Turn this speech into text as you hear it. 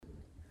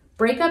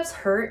Breakups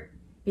hurt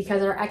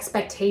because our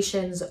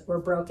expectations were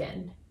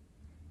broken,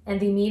 and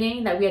the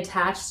meaning that we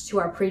attached to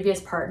our previous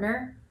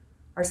partner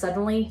are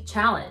suddenly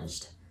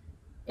challenged.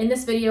 In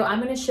this video, I'm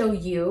going to show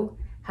you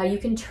how you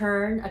can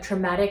turn a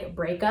traumatic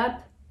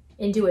breakup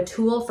into a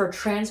tool for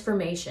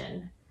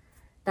transformation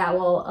that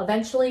will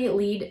eventually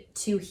lead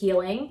to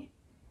healing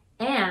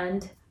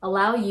and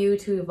allow you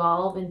to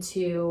evolve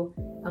into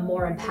a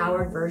more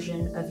empowered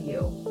version of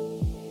you.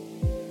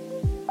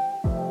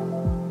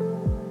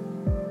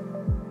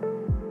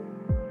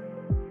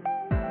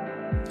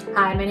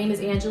 Hi, my name is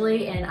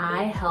Anjali and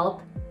I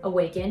help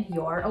awaken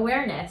your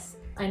awareness.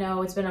 I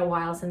know it's been a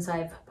while since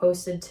I've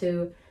posted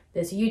to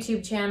this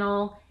YouTube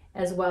channel,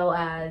 as well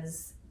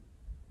as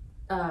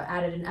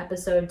added an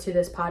episode to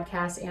this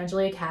podcast,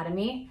 Anjali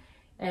Academy.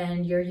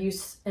 And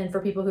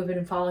for people who've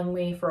been following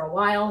me for a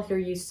while, you're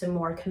used to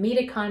more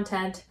comedic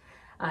content.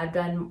 I've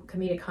done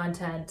comedic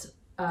content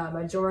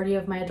majority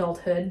of my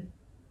adulthood,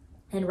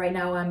 and right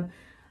now I'm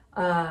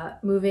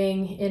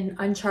moving into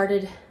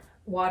uncharted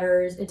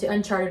waters,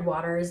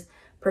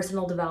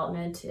 personal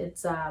development.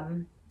 It's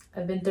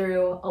I've been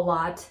through a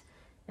lot,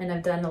 and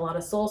I've done a lot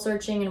of soul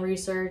searching and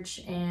research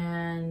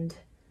and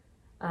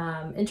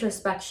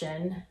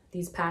introspection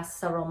these past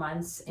several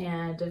months,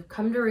 and I've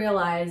come to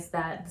realize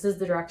that this is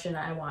the direction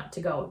I want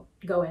to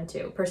go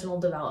into, personal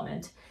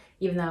development,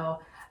 even though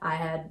I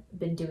had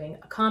been doing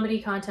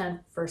comedy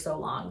content for so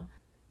long.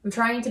 I'm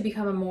trying to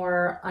become a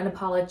more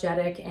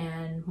unapologetic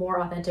and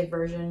more authentic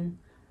version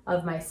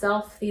of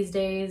myself these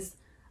days.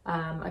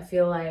 I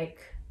feel like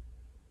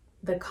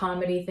the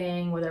comedy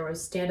thing, whether it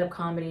was stand-up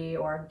comedy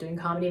or doing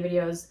comedy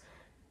videos,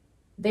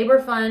 they were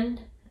fun.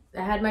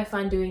 I had my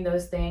fun doing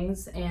those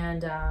things,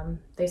 and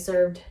they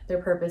served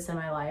their purpose in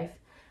my life.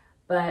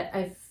 But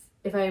I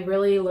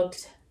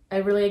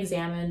really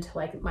examined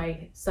like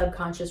my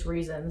subconscious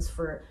reasons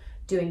for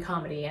doing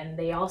comedy, and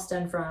they all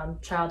stem from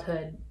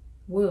childhood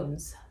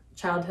wounds,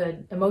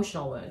 childhood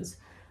emotional wounds.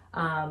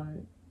 I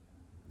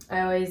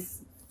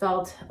always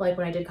felt like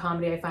when I did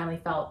comedy, I finally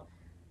felt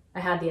I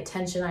had the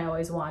attention I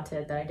always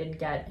wanted that I didn't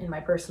get in my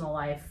personal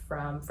life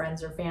from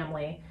friends or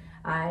family.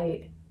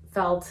 I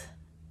felt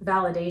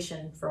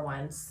validation for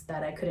once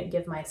that I couldn't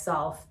give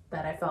myself,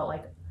 that I felt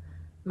like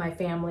my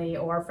family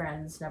or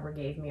friends never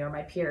gave me, or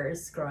my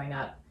peers growing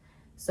up.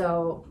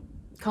 So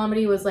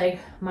comedy was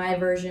like my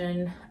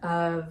version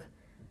of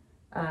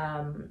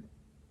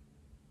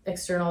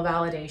external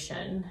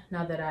validation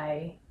now that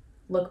I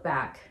look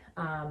back.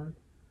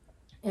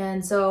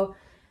 And so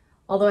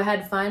although I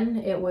had fun,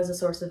 it was a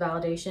source of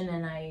validation,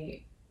 and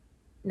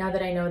now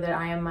that I know that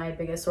I am my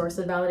biggest source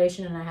of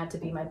validation and I have to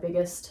be my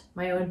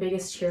own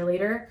biggest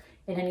cheerleader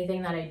in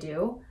anything that I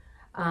do,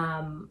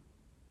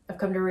 I've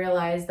come to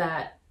realize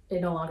that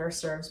it no longer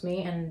serves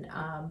me, and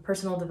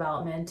personal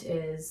development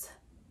is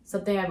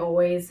something I've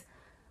always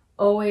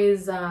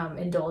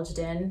indulged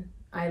in.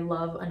 I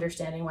love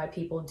understanding why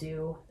people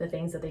do the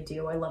things that they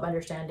do. I love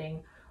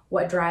understanding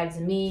what drives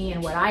me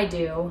and what I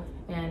do,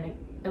 and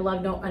I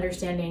love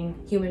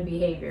understanding human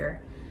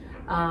behavior.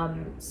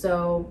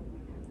 So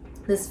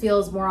this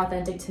feels more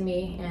authentic to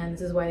me, and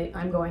this is why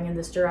I'm going in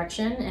this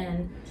direction,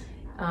 and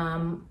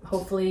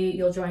hopefully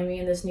you'll join me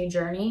in this new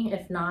journey.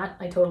 If not,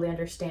 I totally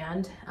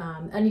understand.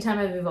 Anytime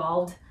I've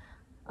evolved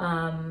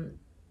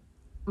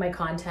my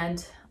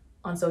content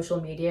on social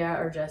media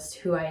or just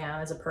who I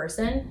am as a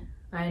person,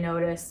 I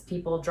notice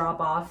people drop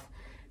off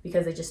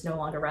because they just no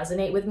longer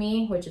resonate with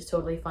me, which is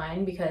totally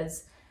fine,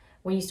 because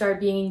when you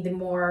start being the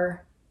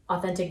more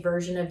authentic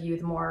version of you,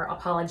 the more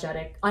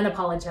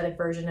unapologetic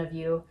version of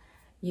you,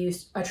 you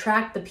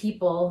attract the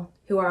people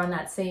who are on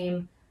that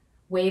same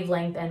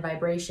wavelength and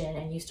vibration,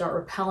 and you start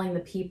repelling the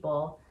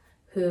people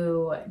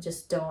who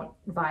just don't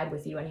vibe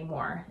with you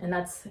anymore. And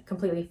that's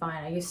completely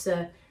fine. I used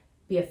to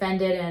be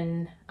offended,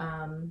 and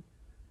I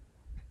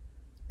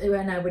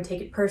would take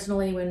it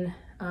personally when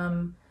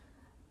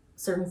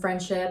certain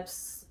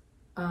friendships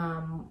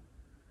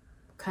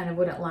kind of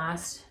wouldn't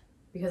last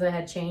because I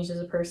had changed as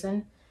a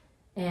person.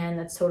 And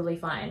that's totally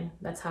fine.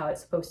 That's how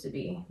it's supposed to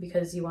be,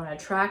 because you want to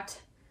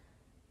attract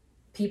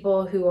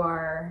people who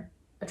are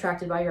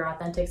attracted by your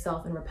authentic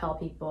self and repel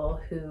people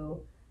who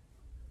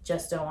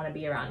just don't want to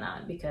be around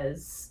that,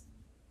 because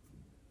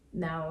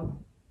now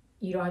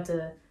you don't have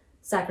to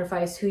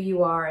sacrifice who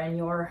you are, and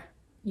you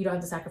don't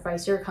have to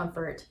sacrifice your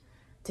comfort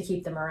to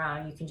keep them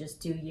around. You can just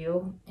do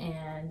you,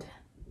 and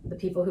the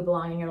people who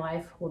belong in your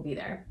life will be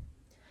there.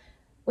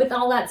 With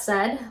all that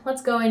said,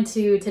 let's go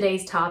into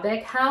today's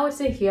topic: how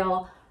to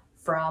heal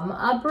from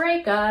a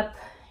breakup.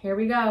 Here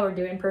we go. We're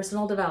doing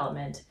personal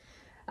development.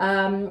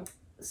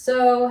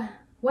 So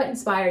what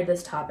inspired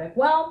this topic?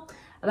 Well,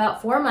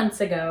 about 4 months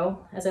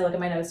ago, as I look at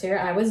my notes here,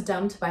 I was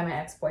dumped by my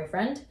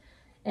ex-boyfriend.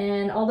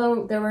 And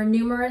although there were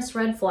numerous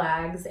red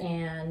flags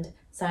and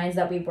signs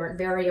that we weren't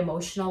very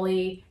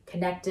emotionally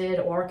connected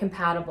or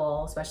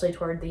compatible, especially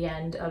toward the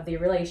end of the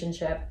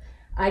relationship,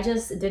 I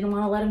just didn't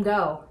want to let him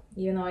go,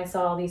 even though I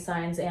saw all these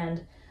signs,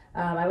 and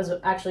I was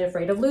actually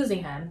afraid of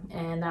losing him.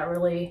 And that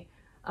really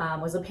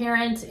was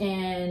apparent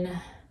in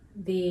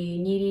the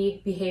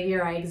needy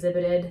behavior I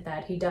exhibited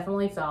that he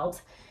definitely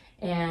felt.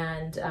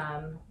 And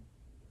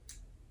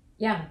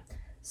yeah,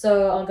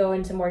 so I'll go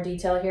into more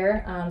detail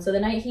here. So the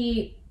night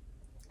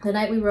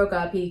we broke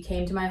up, he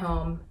came to my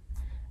home,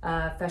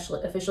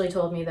 officially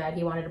told me that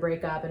he wanted to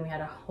break up, and we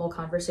had a whole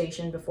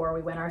conversation before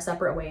we went our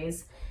separate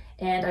ways.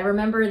 And I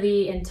remember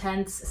the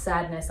intense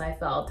sadness I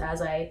felt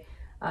as I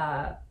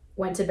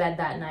went to bed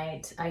that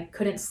night. I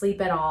couldn't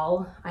sleep at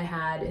all. I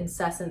had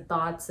incessant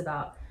thoughts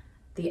about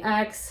the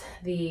ex,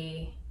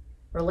 the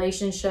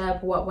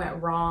relationship, what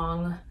went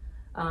wrong.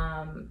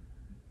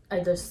 I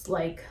just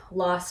like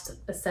lost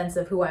a sense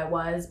of who I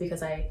was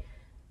because I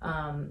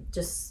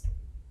just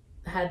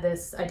had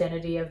this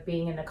identity of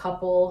being in a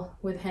couple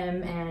with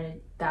him, and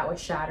that was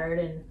shattered,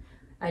 and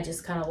I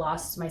just kind of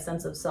lost my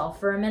sense of self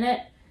for a minute.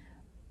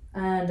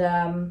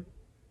 And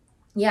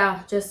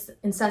yeah, just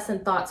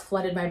incessant thoughts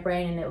flooded my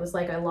brain, and it was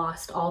like I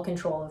lost all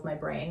control of my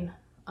brain.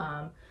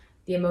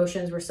 The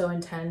emotions were so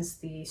intense,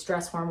 the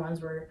stress hormones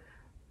were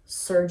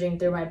surging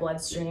through my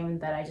bloodstream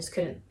that I just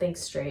couldn't think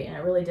straight, and it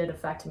really did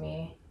affect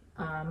me,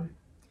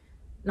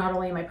 not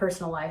only in my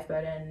personal life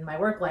but in my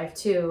work life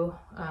too.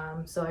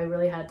 So I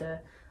really had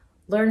to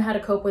learn how to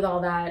cope with all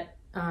that,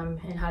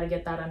 and how to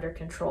get that under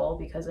control,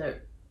 because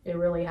it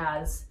really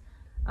has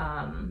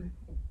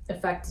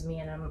affected me,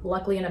 and I'm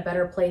luckily in a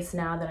better place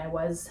now than I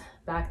was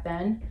back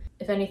then.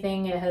 If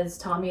anything, it has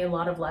taught me a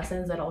lot of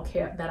lessons that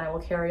I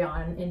will carry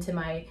on into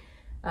my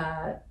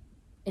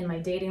in my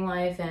dating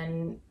life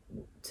and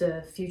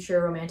to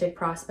future romantic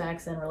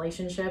prospects and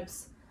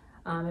relationships.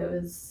 It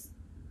was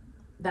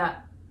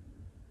that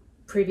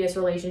previous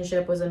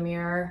relationship was a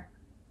mirror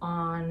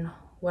on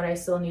what I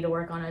still need to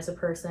work on as a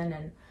person,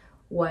 and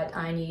what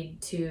I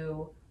need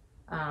to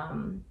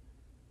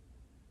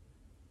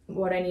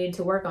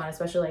work on,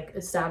 especially like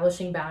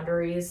establishing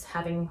boundaries,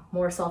 having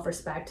more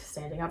self-respect,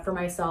 standing up for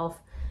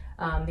myself.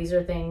 These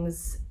are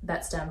things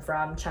that stem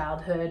from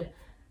childhood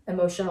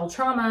emotional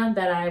trauma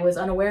that I was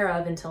unaware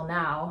of until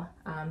now.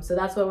 So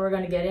that's what we're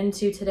going to get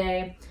into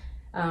today.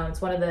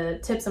 It's one of the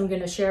tips I'm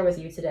going to share with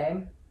you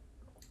today.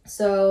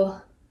 So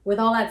with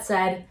all that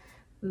said,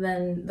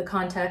 then the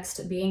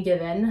context being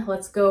given,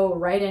 let's go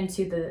right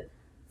into the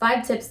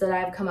 5 tips that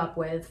I've come up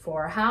with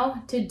for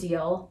how to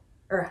deal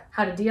and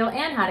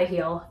how to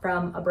heal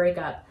from a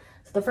breakup.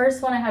 So the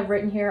first one I have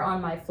written here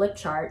on my flip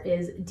chart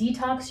is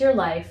detox your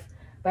life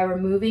by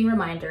removing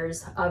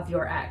reminders of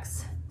your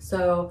ex.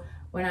 So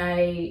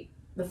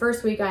the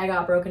first week I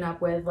got broken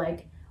up with,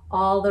 like,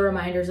 all the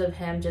reminders of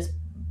him just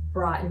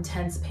brought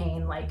intense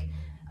pain. Like,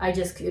 I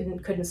just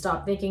couldn't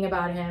stop thinking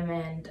about him,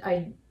 and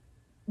I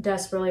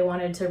desperately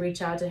wanted to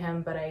reach out to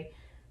him, but I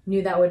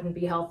knew that wouldn't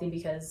be healthy,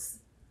 because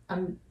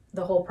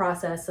the whole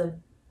process of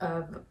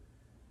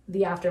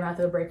the aftermath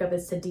of a breakup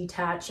is to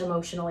detach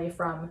emotionally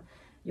from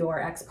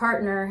your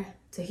ex-partner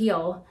to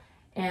heal,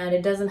 and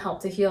it doesn't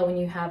help to heal when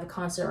you have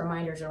constant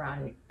reminders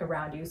around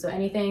you. So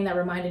anything that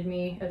reminded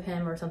me of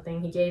him or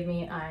something he gave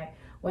me, I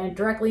went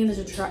directly into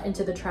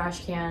the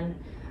trash can.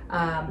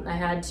 I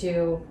had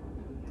to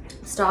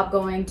stop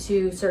going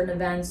to certain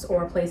events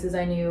or places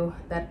I knew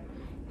that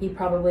he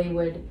probably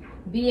would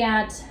be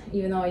at,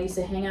 even though I used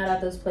to hang out at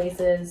those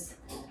places.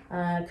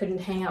 Couldn't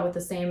hang out with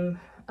the same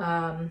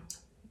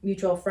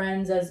mutual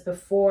friends as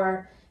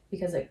before,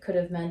 because it could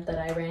have meant that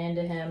I ran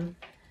into him.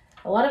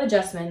 A lot of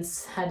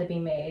adjustments had to be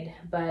made,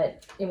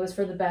 but it was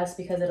for the best,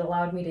 because it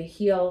allowed me to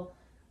heal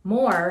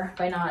more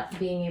by not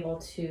being able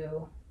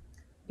to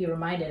be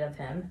reminded of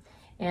him.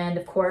 And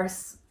of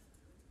course,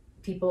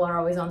 people are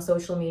always on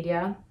social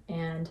media,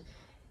 and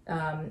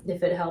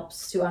if it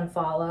helps to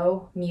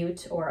unfollow,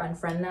 mute, or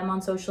unfriend them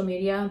on social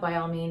media, by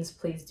all means,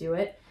 please do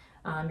it.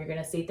 You're going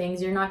to see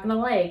things you're not going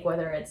to like,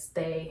 whether it's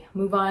they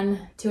move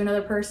on to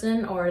another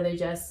person or they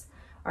just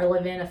are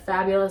living a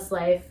fabulous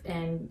life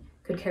and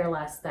could care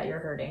less that you're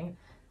hurting.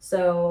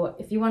 So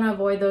if you want to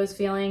avoid those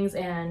feelings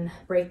and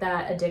break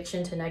that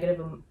addiction to negative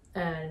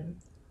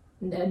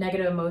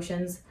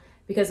emotions,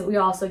 because we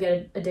also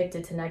get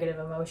addicted to negative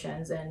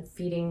emotions, and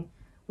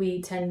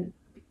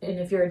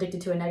if you're addicted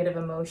to a negative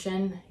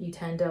emotion, you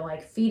tend to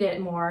like feed it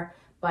more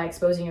by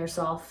exposing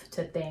yourself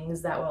to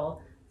things that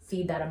will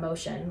feed that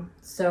emotion.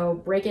 So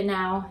break it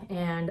now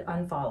and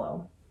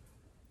unfollow.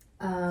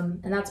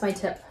 And that's my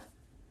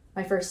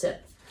first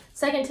tip.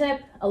 Second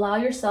tip, allow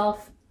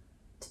yourself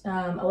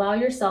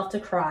to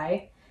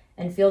cry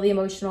and feel the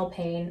emotional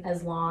pain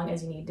as long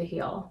as you need to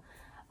heal.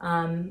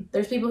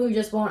 There's people who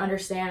just won't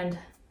understand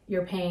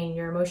your pain,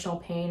 your emotional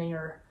pain, and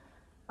your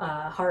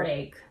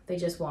heartache. They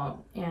just won't.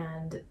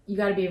 And you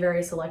got to be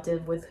very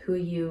selective with who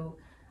you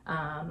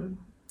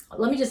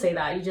let me just say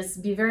that. You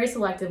just be very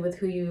selective with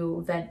who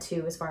you vent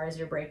to as far as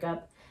your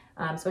breakup,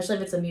 especially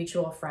if it's a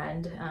mutual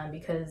friend,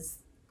 because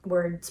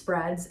word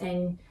spreads,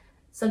 and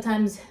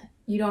sometimes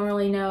you don't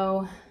really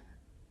know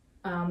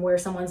where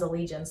someone's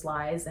allegiance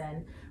lies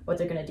and what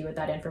they're going to do with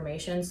that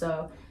information.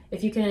 So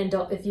if you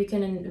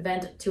can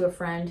vent to a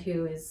friend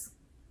who is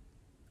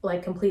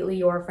like completely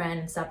your friend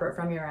and separate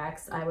from your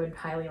ex, I would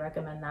highly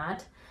recommend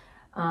that.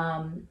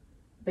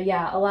 But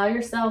yeah, allow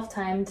yourself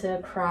time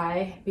to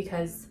cry,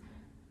 because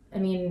I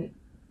mean,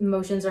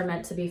 emotions are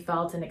meant to be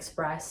felt and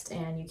expressed,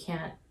 and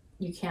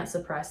you can't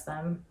suppress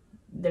them.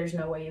 There's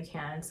no way you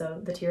can. So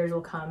the tears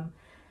will come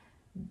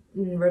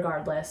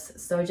regardless.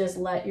 So just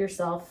let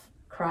yourself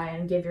cry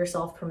and give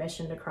yourself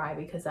permission to cry,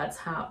 because that's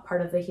how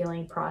part of the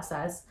healing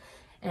process.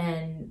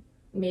 And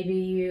maybe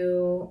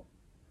you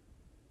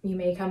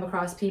may come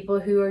across people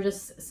who are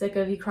just sick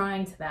of you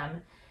crying to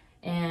them,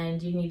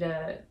 and you need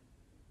to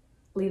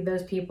leave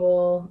those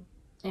people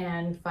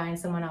and find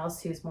someone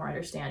else who's more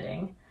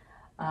understanding.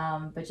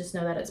 But just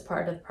know that it's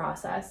part of the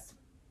process.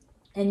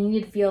 And you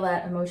need to feel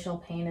that emotional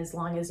pain as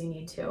long as you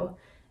need to.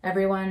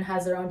 Everyone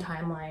has their own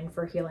timeline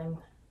for healing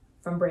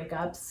from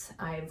breakups.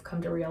 I've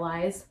come to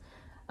realize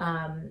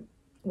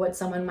what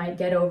someone might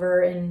get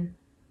over in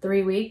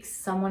 3 weeks,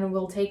 someone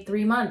will take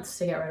 3 months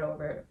to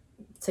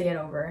get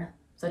over,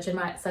 such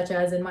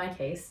as in my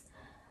case.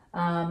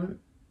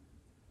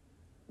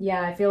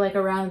 Yeah, I feel like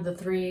around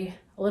a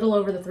little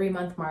over the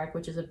 3-month mark,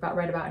 which is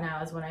right about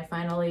now, is when I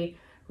finally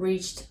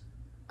reached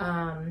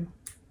the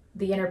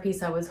inner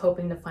peace I was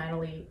hoping to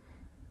finally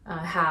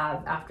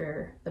have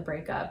after the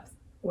breakup,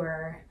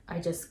 where I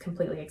just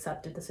completely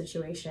accepted the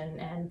situation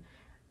and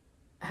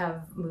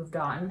have moved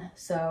on.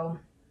 So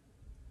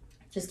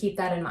just keep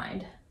that in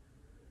mind.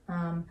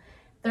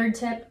 Third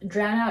tip,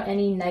 drown out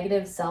any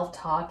negative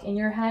self-talk in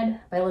your head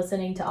by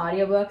listening to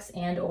audiobooks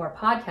and or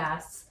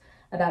podcasts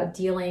about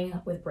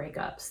dealing with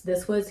breakups.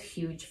 This was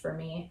huge for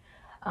me.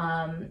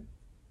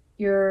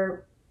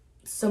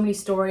 So many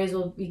stories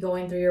will be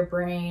going through your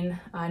brain,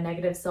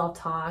 negative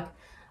self-talk,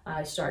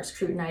 start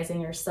scrutinizing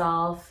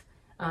yourself.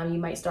 You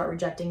might start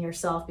rejecting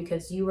yourself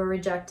because you were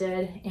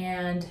rejected,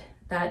 and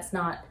that's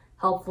not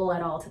helpful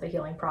at all to the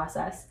healing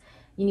process.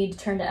 You need to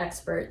turn to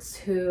experts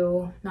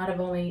who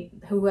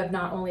have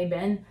not only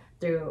been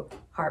through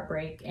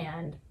heartbreak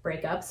and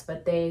breakups,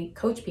 but they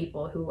coach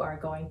people who are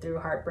going through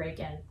heartbreak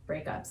and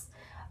breakups.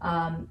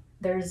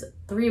 There's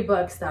 3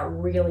 books that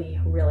really,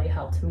 really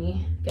helped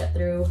me get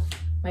through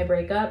my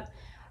breakup.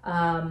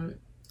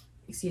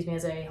 Excuse me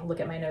as I look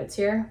at my notes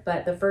here,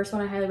 but the first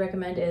one I highly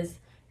recommend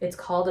it's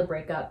called A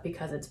Breakup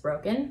Because It's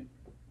Broken.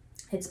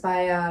 It's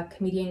by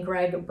comedian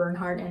Greg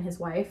Bernhardt and his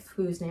wife,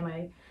 whose name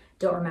I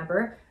don't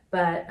remember,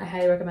 but I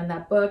highly recommend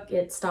that book.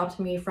 It stopped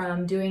me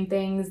from doing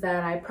things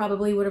that I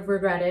probably would have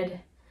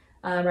regretted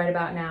right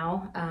about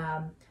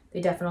now.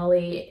 They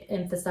definitely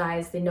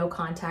emphasize the no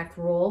contact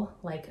rule,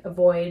 like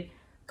avoid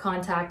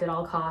contact at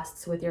all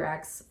costs with your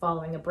ex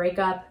following a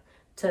breakup,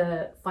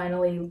 to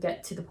finally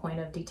get to the point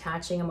of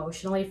detaching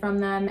emotionally from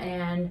them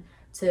and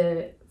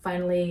to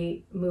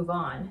finally move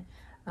on.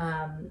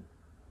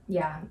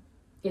 Yeah,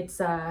 it's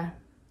a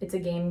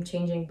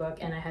game-changing book,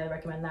 and I highly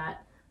recommend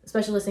that,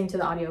 especially listening to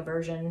the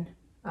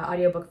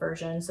audiobook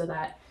version, so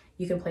that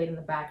you can play it in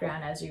the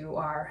background as you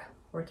are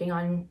working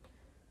on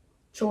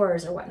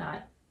chores or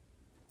whatnot.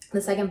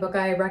 The second book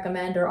I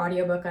recommend, or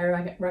audiobook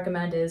I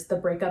recommend, is The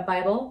Breakup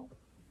Bible.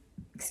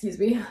 Excuse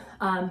me.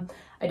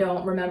 I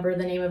don't remember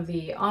the name of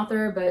the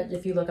author, but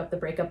if you look up The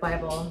Breakup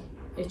Bible,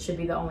 it should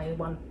be the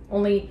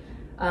only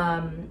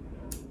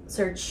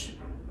search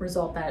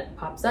result that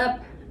pops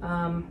up.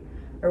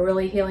 A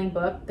really healing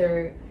book.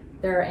 There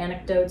are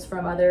anecdotes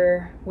from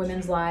other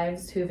women's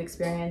lives who've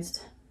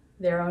experienced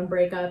their own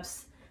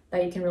breakups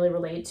that you can really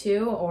relate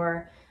to,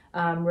 or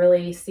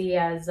really see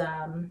as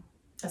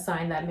a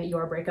sign that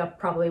your breakup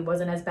probably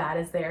wasn't as bad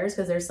as theirs,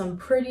 because there's some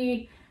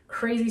pretty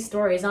crazy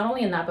stories, not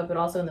only in that book, but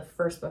also in the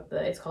first book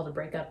that it's called A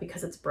Breakup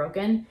Because It's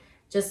Broken.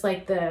 Just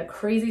like the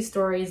crazy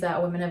stories that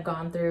women have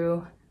gone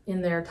through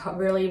in their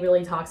really,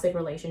 really toxic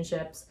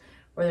relationships,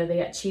 whether they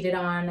get cheated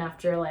on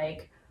after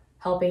like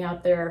helping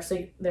out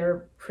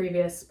their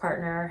previous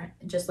partner,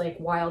 just like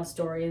wild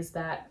stories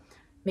that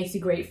makes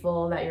you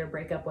grateful that your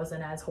breakup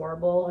wasn't as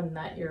horrible and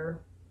that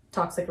your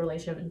toxic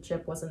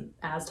relationship wasn't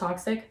as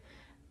toxic.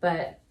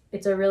 But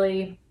it's a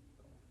really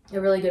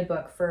good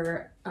book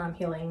for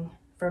healing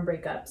from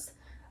breakups.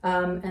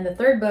 And the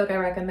third book I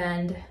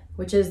recommend,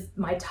 which is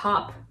my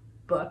top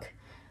book,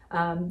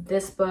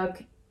 this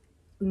book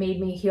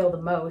made me heal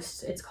the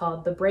most. It's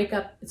called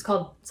Breakup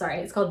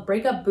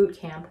Boot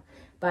Camp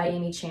by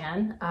Amy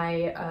Chan.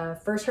 I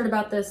first heard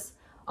about this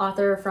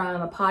author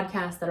from a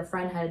podcast that a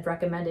friend had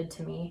recommended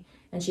to me,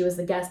 and she was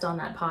the guest on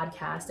that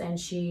podcast, and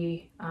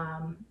she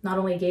not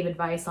only gave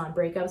advice on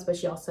breakups, but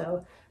she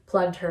also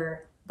plugged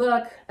her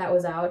book that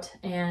was out,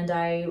 and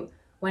I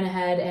went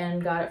ahead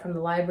and got it from the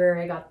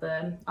library. I got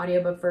the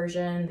audiobook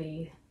version,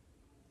 the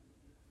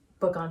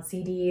book on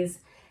CDs,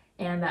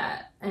 and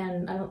I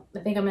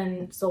think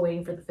I'm still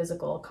waiting for the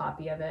physical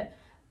copy of it.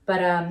 But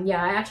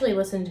yeah, I actually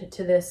listened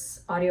to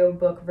this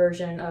audiobook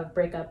version of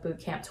Breakup Boot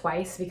Camp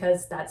twice,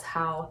 because that's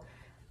how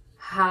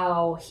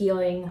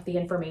healing the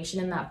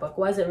information in that book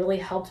was. It really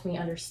helped me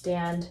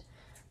understand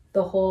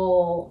the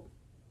whole,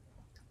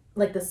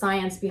 like, the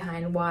science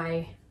behind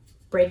why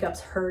breakups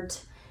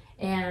hurt,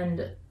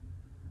 and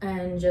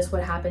just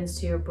what happens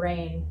to your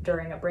brain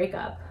during a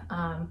breakup.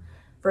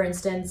 For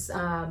instance,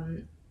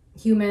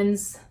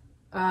 humans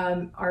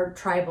are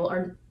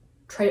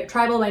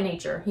tribal by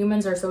nature.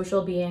 Humans are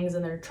social beings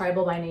and they're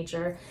tribal by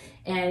nature,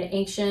 and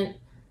ancient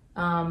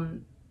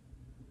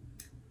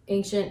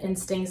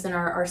instincts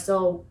are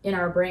still in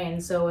our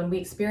brains. So when we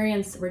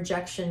experience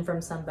rejection from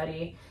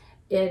somebody,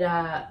 it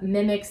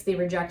mimics the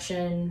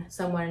rejection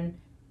someone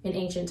in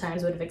ancient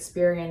times would have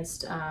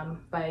experienced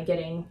by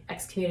getting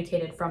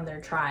excommunicated from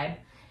their tribe.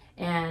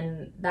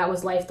 And that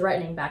was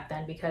life-threatening back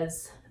then,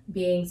 because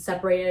being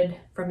separated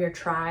from your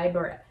tribe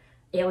or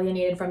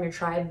alienated from your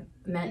tribe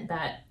meant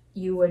that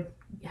you would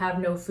have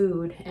no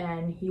food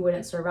and you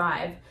wouldn't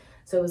survive.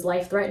 So it was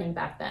life-threatening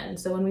back then.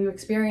 So when we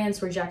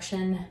experience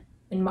rejection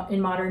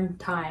in modern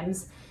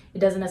times, it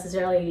doesn't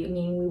necessarily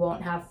mean we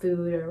won't have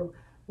food or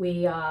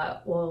we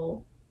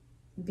will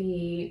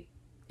be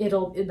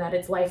that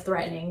it's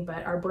life-threatening,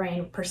 but our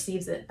brain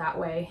perceives it that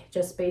way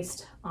just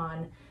based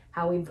on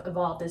how we've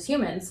evolved as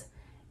humans.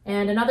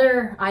 And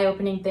another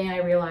eye-opening thing I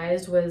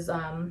realized was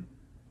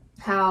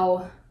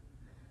how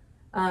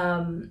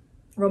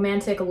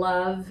romantic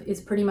love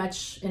is pretty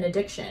much an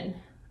addiction.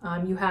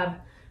 You have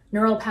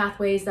neural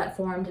pathways that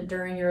formed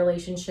during your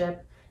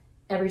relationship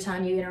every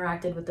time you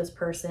interacted with this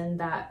person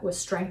that was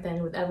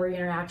strengthened with every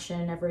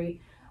interaction,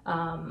 every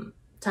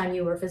time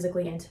you were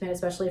physically intimate,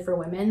 especially for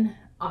women.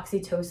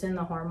 Oxytocin,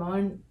 the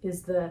hormone,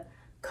 is the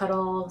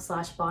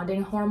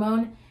cuddle/bonding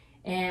hormone.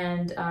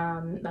 And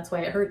that's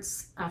why it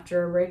hurts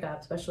after a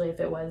breakup, especially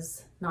if it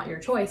was not your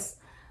choice.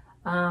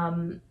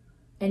 And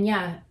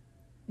yeah,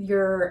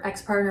 your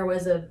ex-partner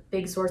was a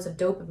big source of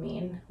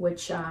dopamine,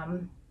 which,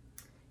 and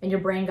your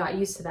brain got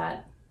used to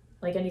that.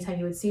 Like anytime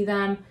you would see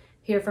them,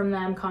 hear from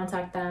them,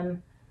 contact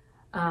them,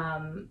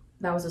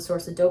 that was a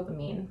source of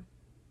dopamine.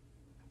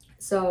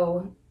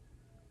 So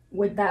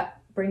that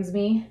brings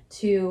me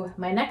to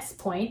my next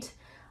point,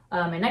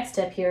 my next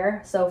tip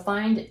here. So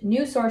find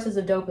new sources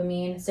of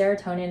dopamine,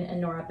 serotonin,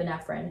 and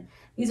norepinephrine.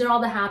 These are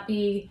all the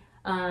happy,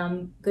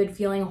 good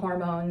feeling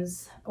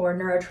hormones or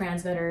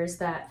neurotransmitters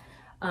that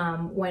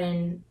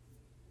when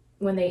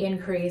they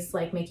increase,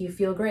 like make you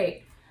feel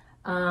great,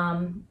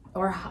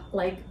 or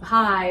like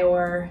high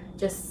or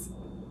just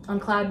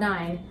on cloud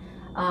nine.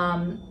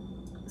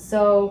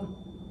 So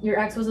your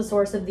ex was a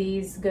source of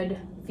these good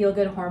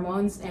feel-good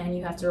hormones, and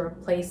you have to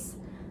replace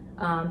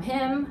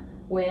him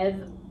with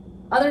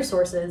other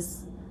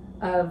sources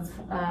of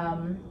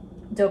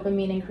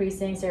dopamine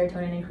increasing,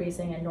 serotonin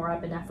increasing, and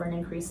norepinephrine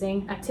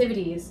increasing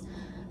activities.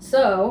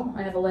 So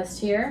I have a list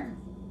here.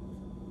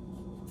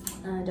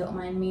 Don't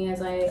mind me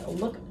as I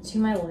look to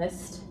my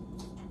list.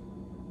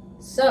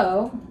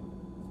 So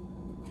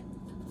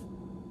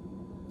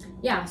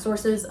yeah,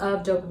 sources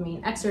of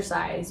dopamine.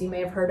 Exercise. You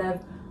may have heard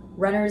of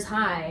runner's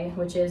high,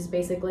 which is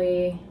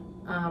basically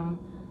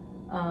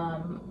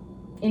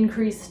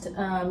increased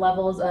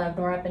levels of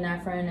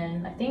norepinephrine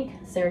and I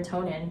think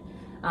serotonin,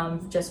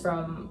 just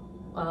from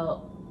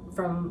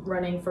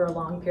running for a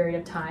long period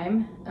of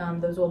time.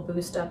 Those will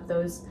boost up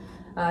those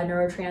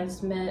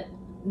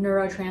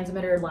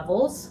neurotransmitter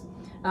levels.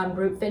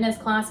 Group fitness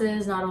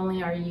classes, not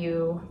only are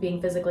you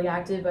being physically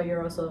active, but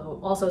you're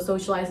also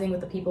socializing with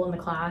the people in the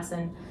class,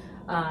 and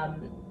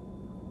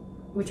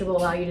which will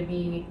allow you to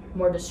be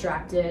more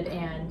distracted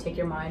and take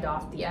your mind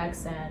off the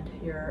ex and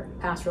your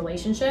past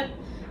relationship.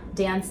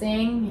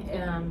 Dancing,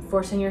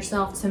 forcing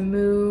yourself to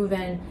move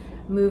in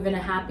a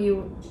happy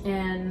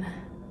and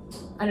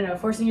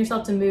forcing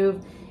yourself to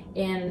move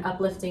in an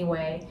uplifting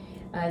way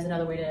is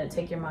another way to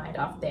take your mind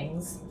off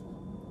things.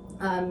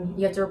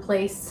 You have to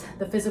replace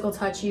the physical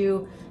touch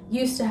you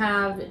used to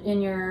have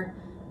in your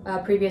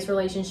previous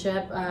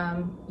relationship.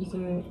 You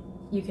can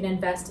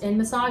invest in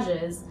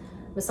massages.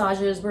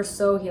 Massages were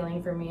so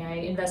healing for me. I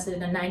invested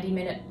in a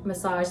 90-minute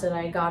massage that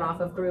I got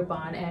off of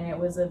Groupon, and it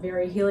was a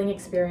very healing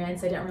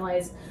experience. I didn't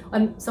realize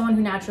I'm someone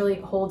who naturally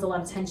holds a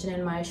lot of tension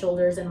in my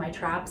shoulders and my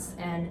traps,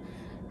 and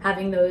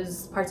having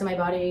those parts of my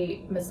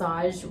body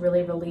massaged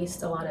really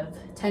released a lot of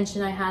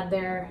tension I had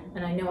there.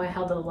 And I know I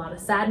held a lot of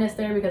sadness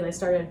there because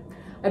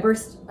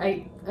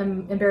I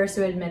am embarrassed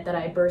to admit that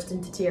I burst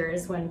into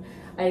tears when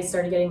I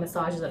started getting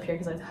massages up here,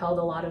 because I've held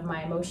a lot of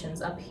my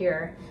emotions up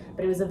here.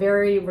 But it was a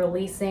very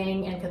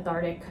releasing and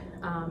cathartic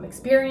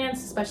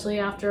experience, especially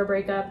after a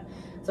breakup.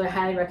 So I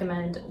highly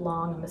recommend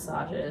long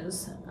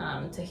massages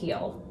to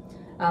heal.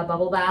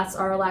 Bubble baths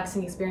are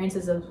relaxing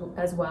experiences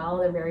as well.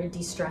 They're very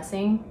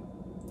de-stressing.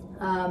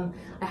 I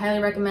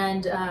highly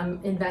recommend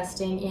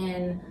investing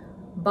in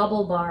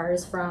bubble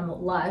bars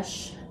from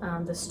Lush,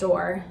 the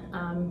store,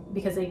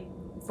 because they,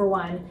 for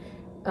one,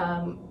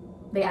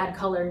 they add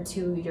color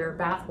to your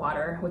bath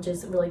water, which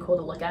is really cool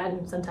to look at,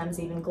 and sometimes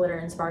even glitter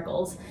and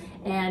sparkles.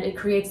 And it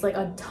creates like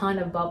a ton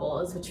of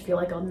bubbles, which feel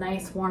like a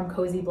nice, warm,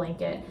 cozy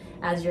blanket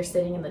as you're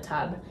sitting in the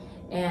tub.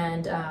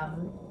 And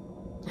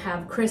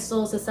have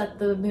crystals to set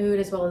the mood,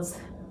 as well as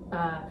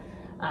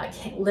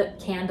lit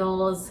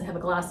candles, have a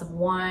glass of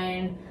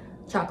wine,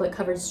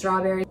 chocolate-covered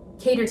strawberries.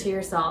 Cater to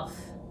yourself,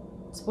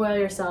 spoil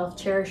yourself,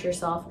 cherish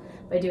yourself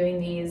by doing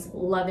these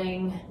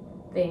loving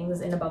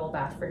things in a bubble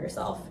bath for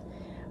yourself.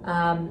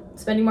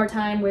 Spending more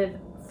time with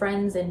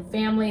friends and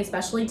family,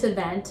 especially to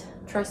vent.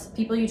 Trust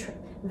people you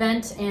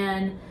vent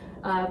and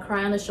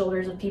Cry on the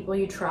shoulders of people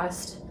you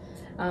trust.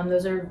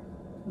 Those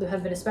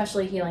have been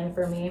especially healing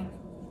for me.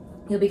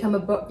 I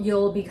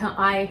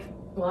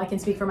can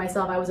speak for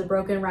myself. I was a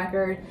broken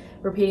record,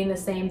 repeating the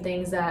same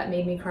things that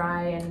made me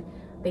cry and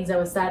things I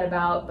was sad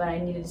about, but I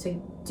needed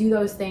to do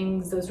those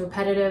things, those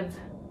repetitive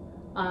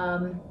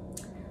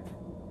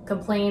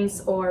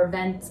complaints or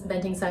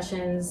venting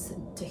sessions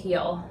to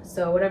heal.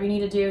 So whatever you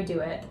need to do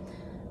it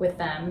with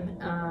them.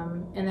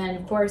 And then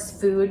of course,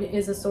 food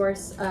is a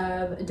source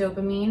of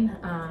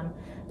dopamine.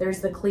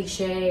 There's the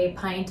cliche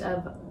pint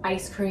of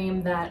ice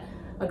cream that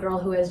a girl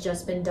who has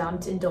just been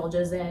dumped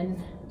indulges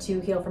in to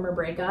heal from her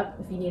breakup.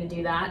 If you need to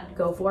do that,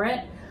 go for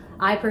it.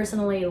 I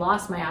personally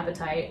lost my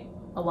appetite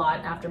a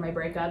lot after my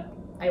breakup.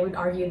 I would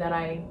argue that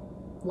I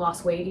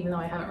lost weight, even though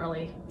I haven't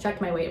really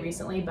checked my weight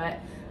recently, but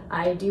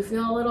I do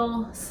feel a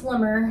little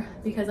slimmer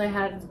because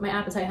my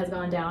appetite has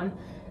gone down.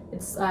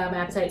 It's my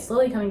appetite's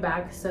slowly coming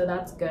back, so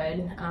that's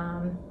good.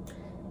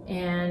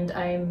 And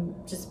I'm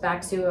just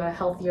back to a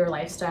healthier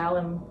lifestyle.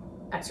 I'm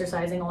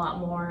exercising a lot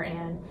more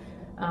and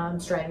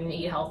striving to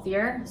eat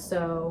healthier,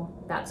 so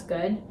that's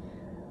good.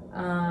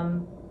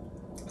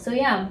 So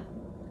yeah,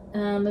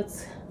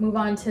 let's move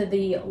on to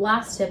the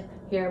last tip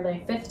here,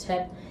 my 5th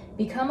tip.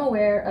 Become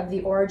aware of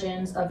the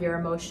origins of your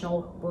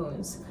emotional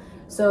wounds.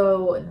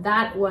 So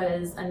that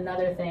was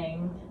another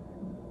thing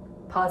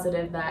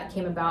positive that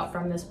came about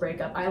from this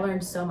breakup. I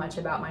learned so much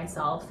about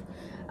myself.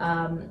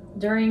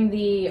 During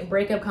the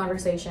breakup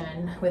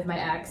conversation with my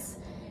ex,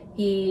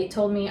 he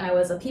told me I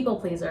was a people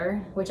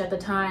pleaser, which at the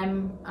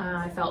time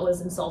I felt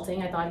was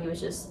insulting. I thought he was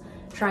just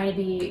trying to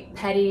be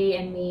petty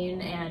and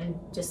mean and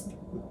just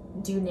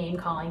do name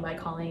calling by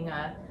calling me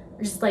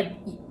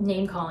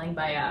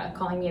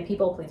a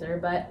people pleaser.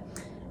 But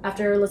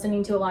after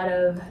listening to a lot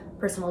of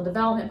personal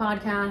development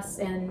podcasts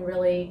and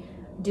really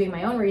doing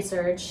my own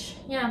research,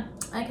 yeah,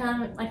 I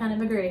kind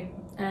of agree.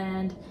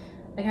 And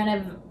I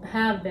kind of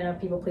have been a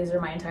people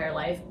pleaser my entire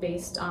life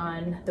based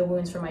on the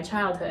wounds from my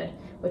childhood,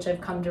 which I've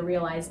come to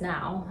realize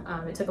now.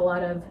 It took a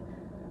lot of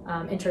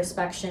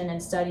introspection and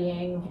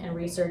studying and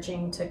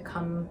researching to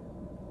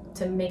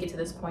make it to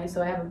this point,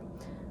 so I have a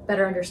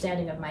better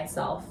understanding of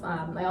myself.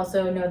 I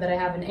also know that I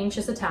have an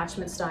anxious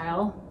attachment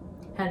style,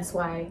 hence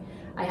why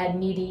I had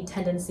needy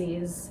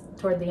tendencies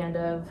toward the end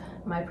of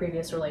my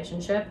previous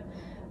relationship,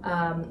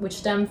 which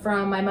stemmed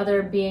from my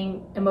mother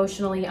being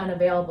emotionally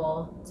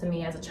unavailable to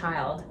me as a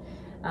child.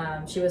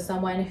 She was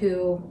someone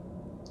who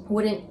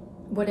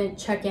wouldn't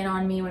check in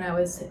on me when I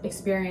was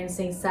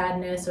experiencing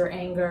sadness or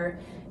anger.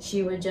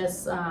 She would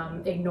just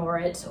ignore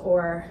it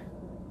or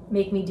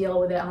make me deal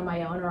with it on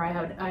my own, or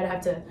I'd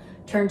have to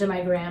turn to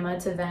my grandma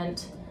to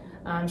vent.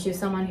 She was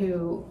someone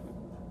who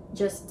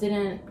just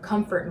didn't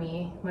comfort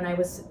me when I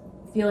was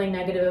feeling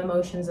negative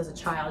emotions as a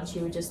child. She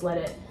would just let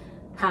it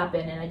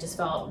happen, and I just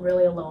felt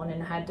really alone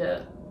and had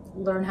to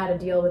learn how to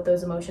deal with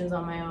those emotions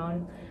on my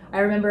own. I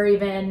remember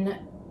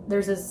even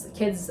there's this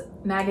kids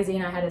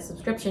magazine I had a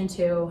subscription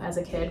to as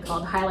a kid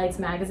called Highlights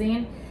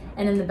Magazine,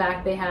 and in the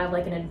back they have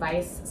like an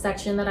advice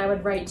section that I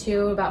would write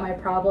to about my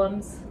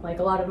problems. Like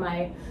a lot of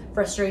my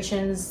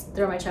frustrations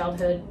throughout my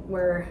childhood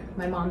were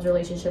my mom's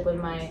relationship with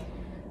my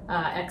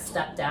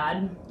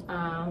ex-stepdad,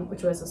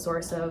 which was a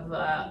source of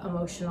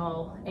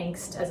emotional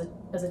angst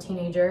as a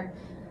teenager.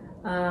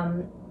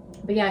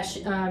 But yeah,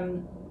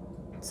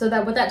 so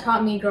that what that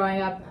taught me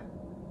growing up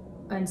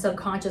and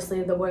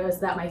subconsciously was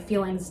that my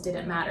feelings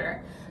didn't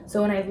matter.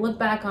 So when I look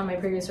back on my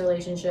previous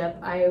relationship,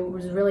 I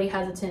was really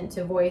hesitant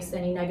to voice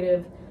any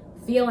negative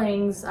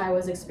feelings I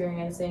was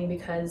experiencing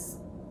because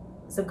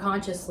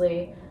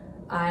subconsciously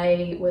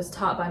I was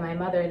taught by my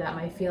mother that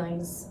my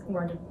feelings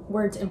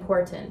weren't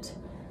important.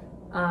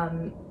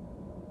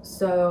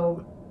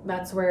 So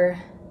that's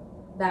where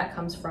that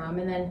comes from.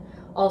 And then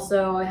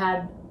also I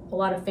had a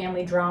lot of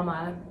family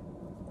drama.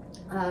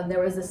 There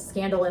was this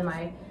scandal in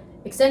my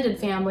extended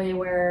family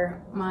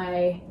where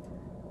my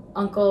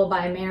uncle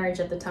by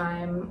marriage at the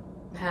time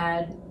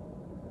had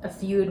a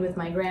feud with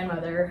my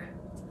grandmother,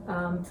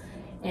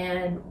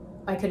 and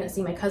I couldn't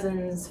see my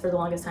cousins for the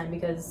longest time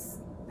because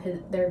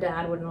their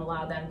dad wouldn't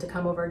allow them to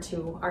come over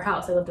to our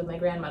house. I lived with my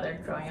grandmother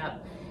growing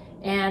up,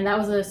 and that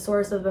was a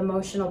source of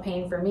emotional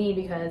pain for me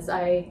because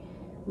I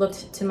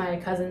looked to my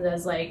cousins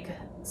as like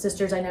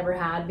sisters I never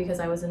had because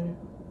I was and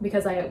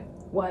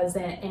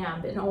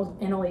am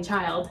an only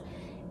child,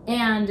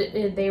 and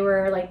they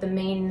were like the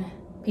main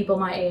people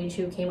my age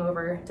who came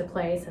over to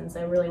play, since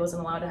I really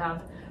wasn't allowed to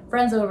have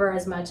friends over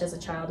as much as a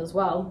child as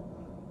well.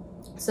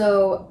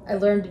 So I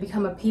learned to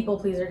become a people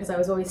pleaser because I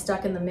was always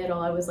stuck in the middle.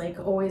 I was like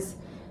always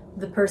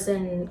the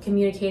person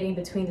communicating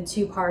between the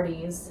two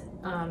parties,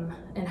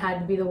 and had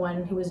to be the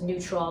one who was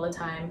neutral all the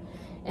time.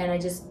 And I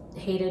just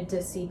hated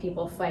to see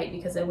people fight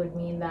because it would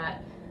mean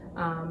that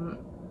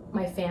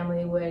my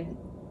family would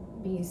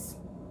be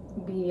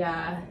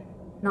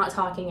not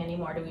talking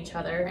anymore to each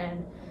other,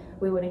 and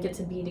we wouldn't get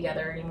to be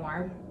together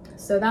anymore.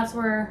 So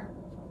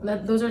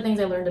those are things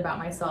I learned about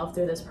myself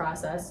through this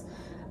process.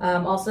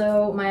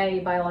 Also,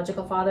 my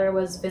biological father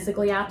was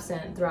physically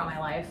absent throughout my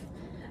life.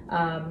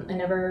 I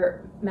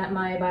never met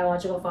my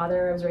biological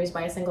father. I was raised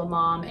by a single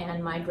mom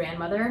and my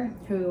grandmother,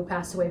 who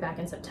passed away back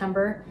in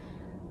September.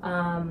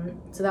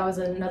 So that was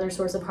another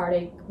source of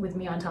heartache with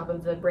me on top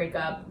of the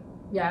breakup.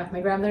 Yeah,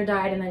 my grandmother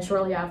died, and then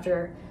shortly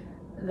after,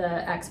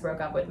 the ex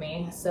broke up with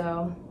me.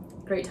 So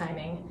great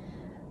timing.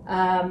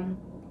 And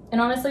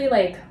honestly,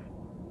 like,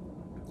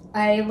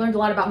 I learned a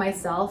lot about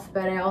myself,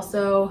 but I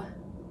also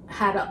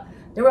had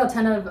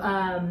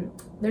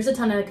there's a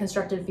ton of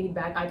constructive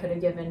feedback I could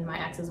have given my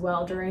ex as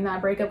well during that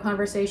breakup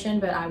conversation,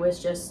 but I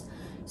was just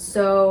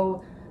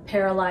so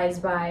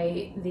paralyzed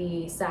by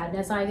the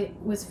sadness I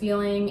was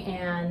feeling,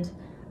 and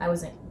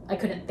I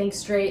couldn't think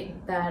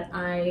straight, that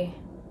I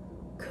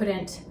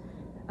couldn't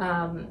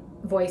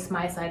voice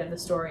my side of the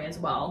story as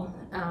well.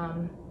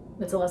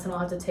 It's a lesson I'll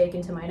have to take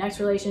into my next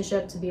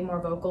relationship, to be more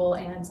vocal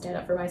and stand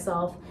up for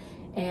myself,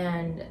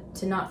 and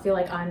to not feel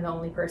like I'm the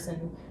only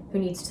person who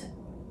needs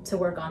to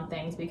work on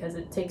things, because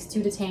it takes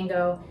two to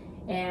tango,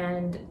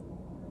 and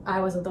I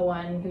wasn't the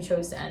one who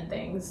chose to end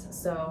things.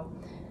 So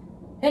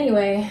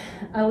anyway,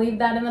 I'll leave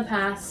that in the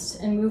past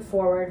and move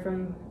forward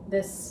from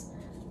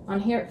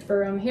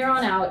here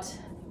on out.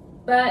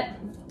 But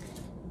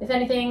if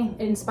anything,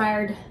 it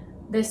inspired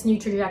this new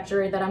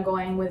trajectory that I'm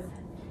going with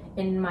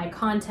in my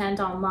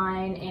content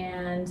online,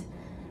 and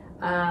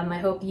I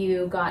hope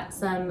you got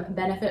some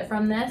benefit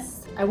from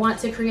this. I want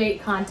to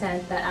create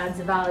content that adds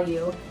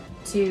value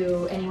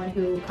to anyone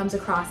who comes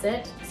across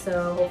it,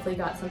 so hopefully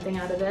got something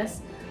out of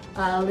this.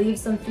 Leave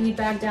some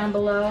feedback down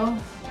below.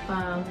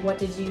 What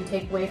did you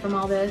take away from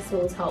all this?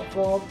 What was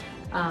helpful?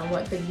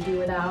 What could you do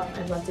without?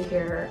 I'd love to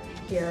hear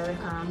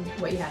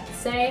what you have to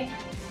say,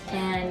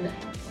 and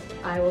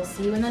I will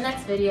see you in the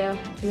next video.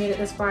 If you made it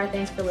this far,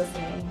 thanks for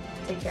listening.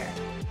 Take care.